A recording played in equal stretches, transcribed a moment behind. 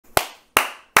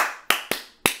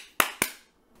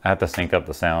I have to sync up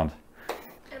the sound.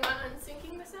 Am I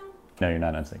unsyncing the sound? No, you're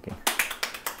not unsyncing.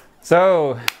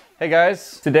 So, hey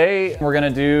guys, today we're gonna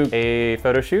do a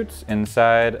photo shoot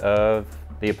inside of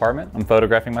the apartment. I'm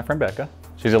photographing my friend Becca.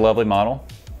 She's a lovely model,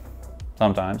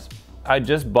 sometimes. I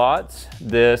just bought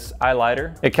this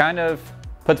eyelighter. It kind of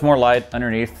puts more light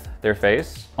underneath their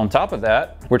face. On top of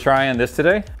that, we're trying this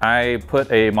today. I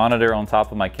put a monitor on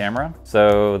top of my camera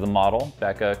so the model,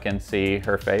 Becca, can see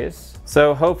her face.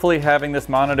 So hopefully having this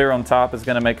monitor on top is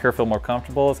gonna make her feel more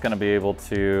comfortable. It's gonna be able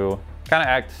to kind of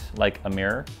act like a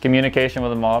mirror. Communication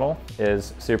with a model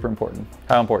is super important.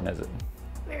 How important is it?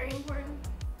 Very important.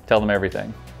 Tell them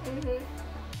everything.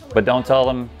 But don't tell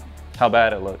them how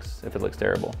bad it looks if it looks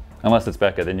terrible. Unless it's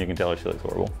Becca, then you can tell her she looks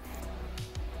horrible.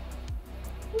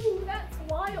 Ooh, that's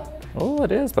wild. Oh,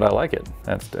 it is, but I like it.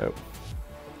 That's dope.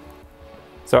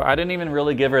 So I didn't even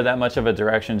really give her that much of a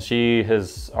direction. She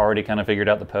has already kind of figured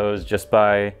out the pose just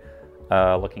by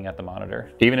looking at the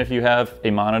monitor. Even if you have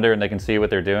a monitor and they can see what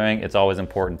they're doing, it's always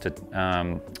important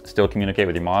to still communicate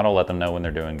with your model, let them know when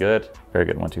they're doing good. Very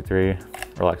good, 1, 2, 3.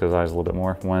 Relax those eyes a little bit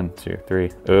more. 1, 2,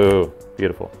 3. Ooh,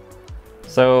 beautiful.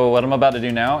 So what I'm about to do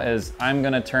now is I'm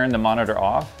gonna turn the monitor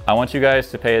off. I want you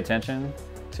guys to pay attention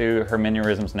to her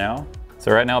mannerisms now.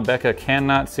 So right now, Becca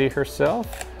cannot see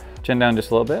herself. Chin down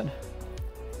just a little bit.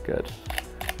 Good.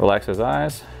 Relax those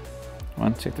eyes.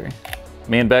 1, 2, 3.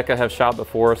 Me and Becca have shot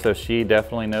before, so she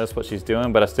definitely knows what she's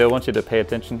doing, but I still want you to pay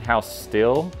attention how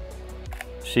still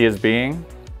she is being,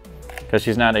 because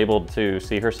she's not able to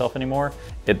see herself anymore.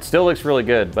 It still looks really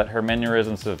good, but her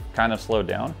mannerisms have kind of slowed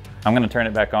down. I'm gonna turn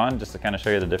it back on just to kind of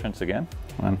show you the difference again.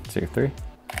 1, 2, 3.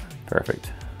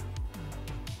 Perfect.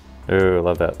 Ooh,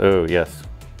 love that. Ooh, yes.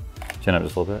 Chin up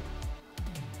just a little bit.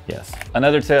 Yes.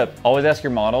 Another tip, always ask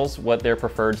your models what their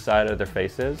preferred side of their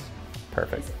face is.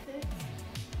 Perfect. Is it this?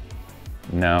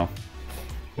 No,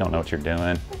 you don't know what you're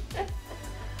doing.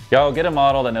 Yo, get a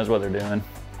model that knows what they're doing.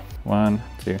 1,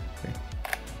 2, 3.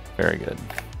 Very good.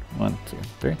 1, 2,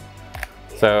 3.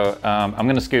 So I'm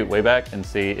gonna scoot way back and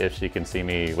see if she can see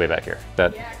me way back here.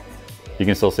 That, Yeah, I can still see it. you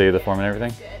can still see the form and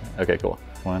everything? Good. Okay, cool.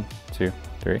 1, 2,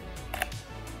 3.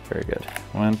 Very good.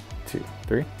 1, 2,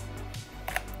 3.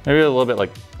 Maybe a little bit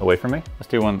like away from me. Let's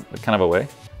do one kind of away.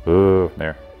 Ooh,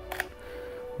 there.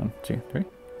 1, 2, 3.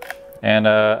 And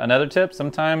another tip,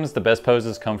 sometimes the best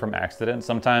poses come from accident.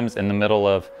 Sometimes in the middle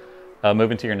of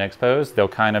moving to your next pose, they'll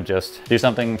kind of just do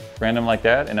something random like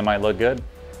that and it might look good.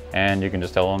 And you can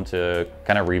just tell them to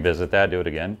kind of revisit that, do it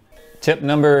again. Tip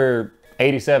number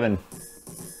 87,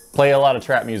 play a lot of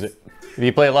trap music. If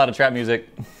you play a lot of trap music,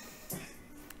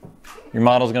 your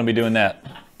model's gonna be doing that.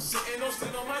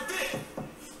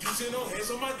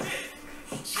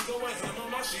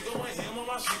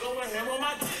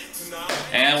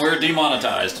 And we're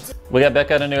demonetized. We got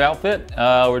Becca in a new outfit.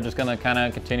 We're just gonna kind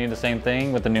of continue the same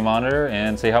thing with the new monitor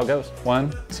and see how it goes.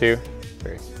 1, 2,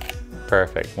 3.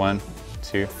 Perfect. 1,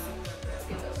 2.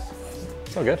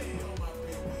 So good.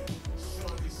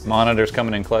 Monitor's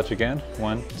coming in clutch again.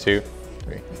 1, 2,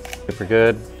 3. Super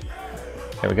good.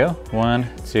 There we go. 1,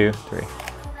 2, 3.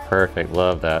 Perfect.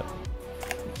 Love that.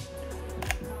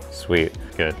 Sweet.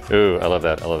 Good. Ooh, I love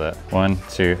that. I love that. 1,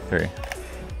 2, 3.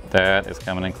 That is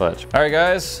coming in clutch. All right,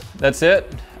 guys, that's it.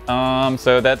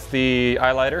 So that's the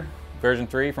Eyelighter version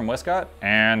 3 from Westcott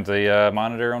and the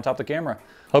monitor on top of the camera.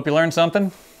 Hope you learned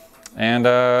something. And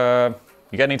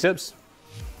you got any tips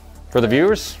for the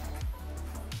viewers?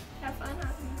 Have fun.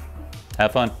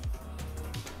 Have fun.